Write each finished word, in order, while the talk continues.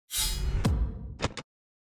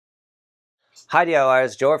Hi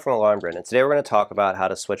DIYers, Joe from Alarm Grid, and today we're going to talk about how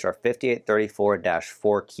to switch our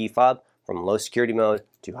 5834-4 key fob from low security mode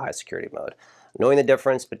to high security mode. Knowing the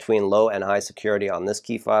difference between low and high security on this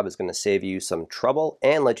key fob is going to save you some trouble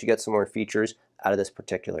and let you get some more features out of this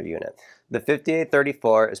particular unit. The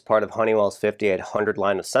 5834 is part of Honeywell's 5800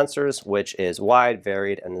 line of sensors, which is wide,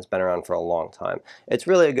 varied, and has been around for a long time. It's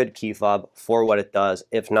really a good key fob for what it does,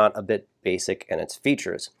 if not a bit basic in its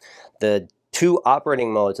features. The two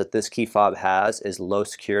operating modes that this key fob has is low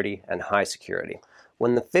security and high security.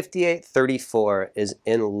 When the 5834 is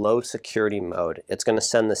in low security mode, it's going to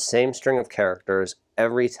send the same string of characters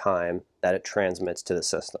every time that it transmits to the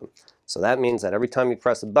system. So that means that every time you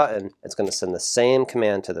press a button, it's going to send the same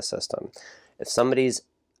command to the system. If somebody's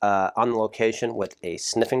on the location with a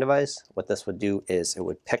sniffing device, what this would do is it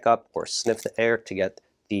would pick up or sniff the air to get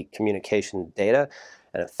the communication data,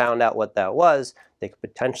 and it found out what that was, they could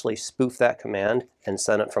potentially spoof that command and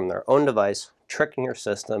send it from their own device, tricking your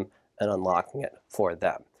system and unlocking it for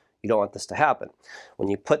them. You don't want this to happen. When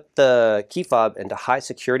you put the key fob into high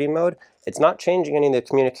security mode, it's not changing any of the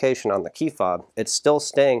communication on the key fob. It's still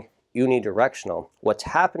staying unidirectional. What's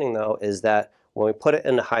happening though is that when we put it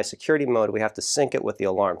into high security mode, we have to sync it with the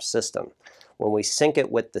alarm system. When we sync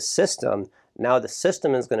it with the system, now the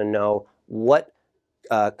system is going to know what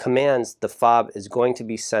commands the fob is going to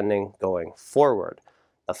be sending going forward.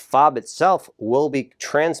 The fob itself will be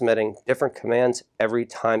transmitting different commands every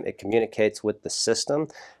time it communicates with the system,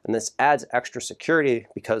 and this adds extra security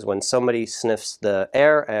because when somebody sniffs the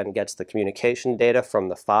air and gets the communication data from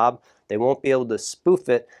the fob, they won't be able to spoof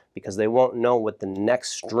it because they won't know what the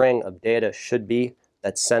next string of data should be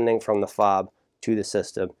that's sending from the fob to the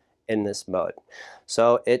system in this mode.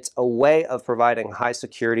 So it's a way of providing high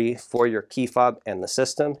security for your key fob and the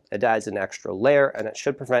system. It adds an extra layer, and it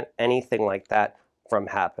should prevent anything like that from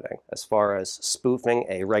happening as far as spoofing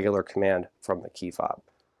a regular command from the key fob.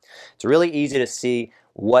 It's really easy to see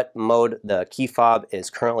what mode the key fob is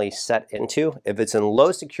currently set into. If it's in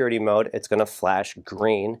low security mode, it's going to flash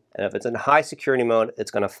green, and if it's in high security mode,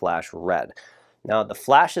 it's going to flash red. Now the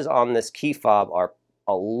flashes on this key fob are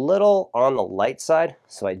a little on the light side,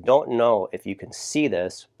 so I don't know if you can see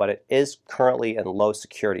this, but it is currently in low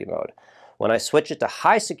security mode. When I switch it to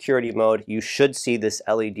high security mode, you should see this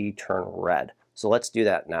LED turn red. So let's do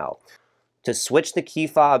that now. To switch the key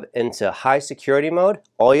fob into high security mode,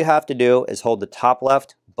 all you have to do is hold the top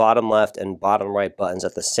left, and bottom right buttons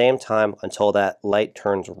at the same time until that light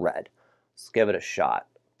turns red. Let's give it a shot.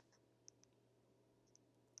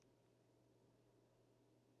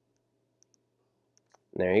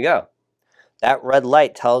 There you go. That red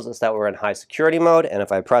light tells us that we're in high security mode, and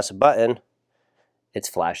if I press a button, it's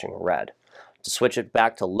flashing red. To switch it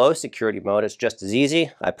back to low security mode, it's just as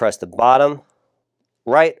easy. I press the bottom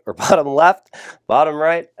right or bottom left, bottom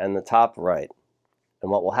right, and the top right.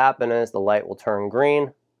 And what will happen is the light will turn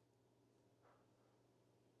green,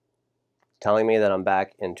 telling me that I'm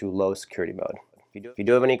back into low security mode. If you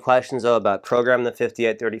do have any questions though about programming the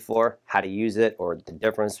 5834, how to use it, or the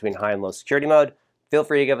difference between high and low security mode, feel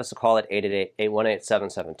free to give us a call at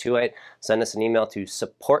 888-818-7728. Send us an email to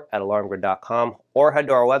support@alarmgrid.com or head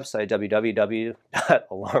to our website,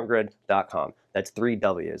 www.alarmgrid.com. That's 3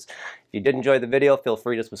 W's. If you did enjoy the video, feel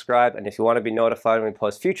free to subscribe. And if you want to be notified when we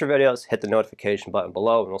post future videos, hit the notification button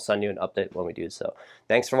below and we'll send you an update when we do so.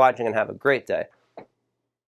 Thanks for watching and have a great day.